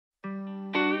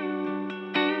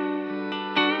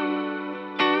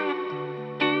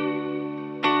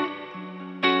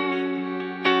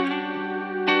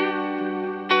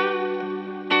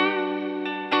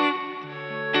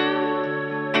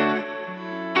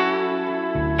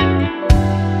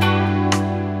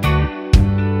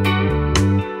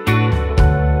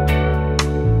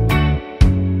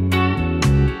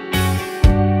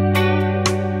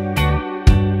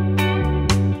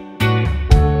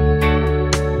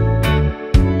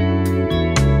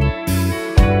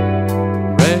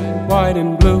white,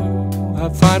 and blue, I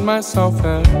find myself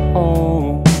at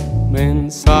home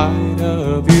inside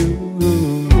of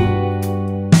you.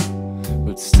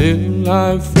 But still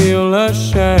I feel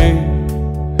ashamed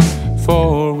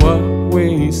for what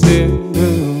we still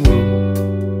do.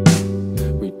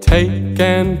 We take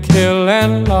and kill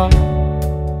and lie.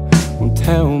 Well,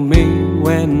 tell me,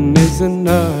 when is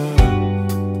enough?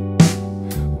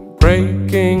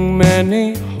 Breaking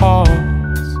many hearts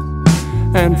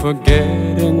and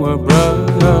forgetting we're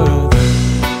brothers.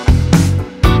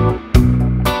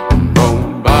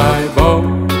 Bone by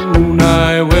bone,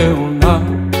 I will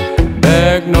not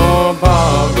beg nor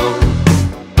borrow.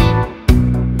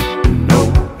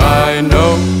 Note by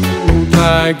note,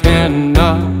 I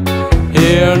cannot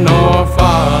hear nor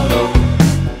follow.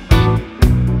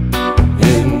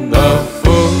 In the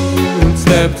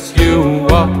footsteps you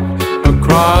walk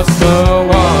across the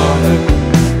water,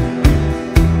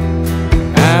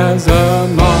 as a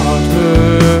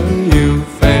martyr you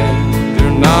failed.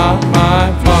 You're not my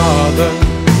father.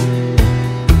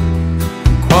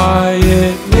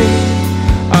 Quietly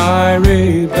I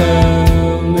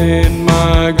rebel in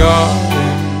my garden.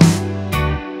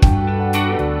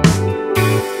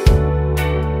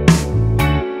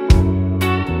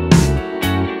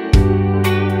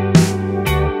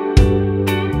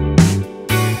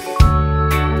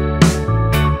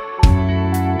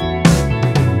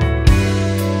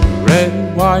 Red,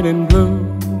 white, and blue,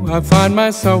 I find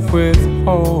myself with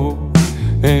hope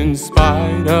in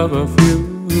spite of a few.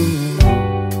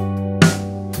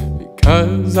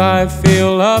 Because I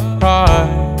feel a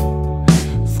pride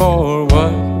for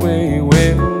what we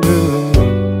will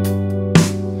do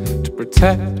to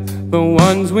protect the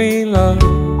ones we love.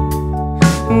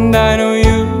 And I know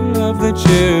you love the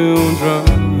children,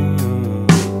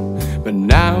 but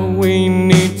now we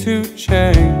need to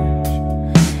change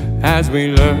as we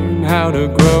learn how to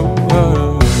grow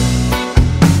up.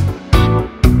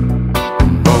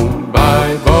 Bone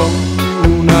by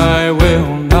bone, I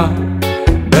will not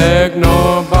beg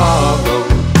nor borrow.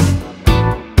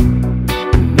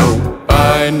 Note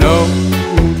by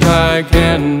note, I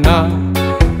cannot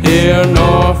hear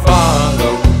nor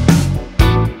follow.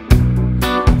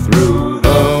 Through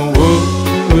the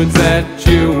woods that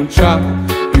you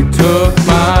chopped, you took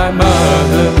my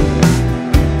mother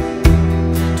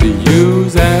to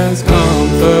use as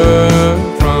comfort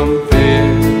from fear.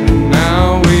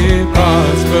 Now we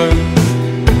prosper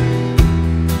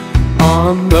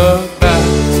on the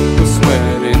backs of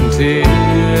sweat and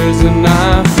tears, and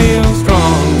I feel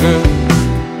stronger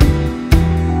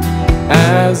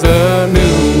as a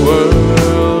new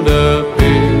world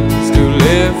appears to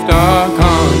lift our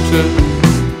conscience.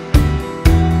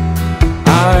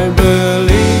 I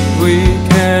believe we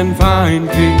can find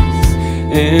peace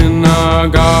in our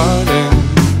garden.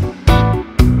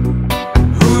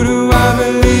 Who do I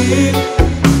believe?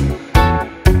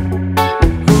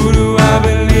 Who do I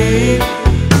believe?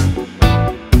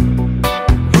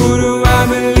 Who do I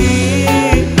believe?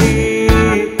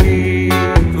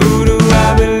 Who do I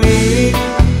believe?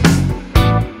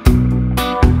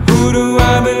 Who do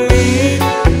I believe?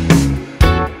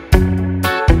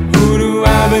 Who do I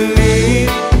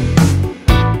believe?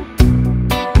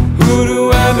 Who do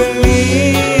I believe?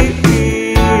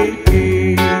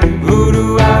 Who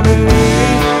do I believe?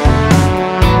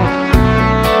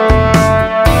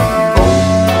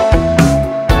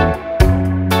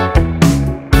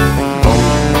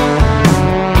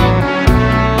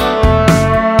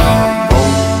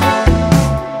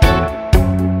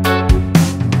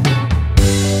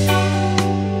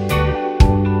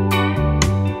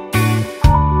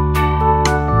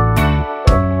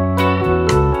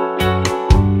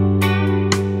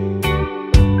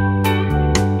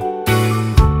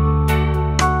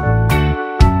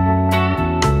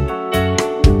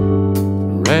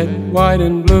 Red, white,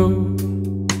 and blue.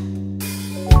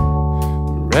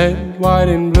 Red, white,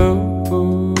 and blue.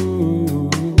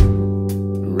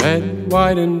 Red,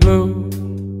 white, and blue.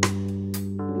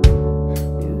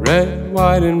 Red,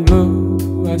 white, and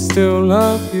blue. I still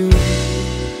love you.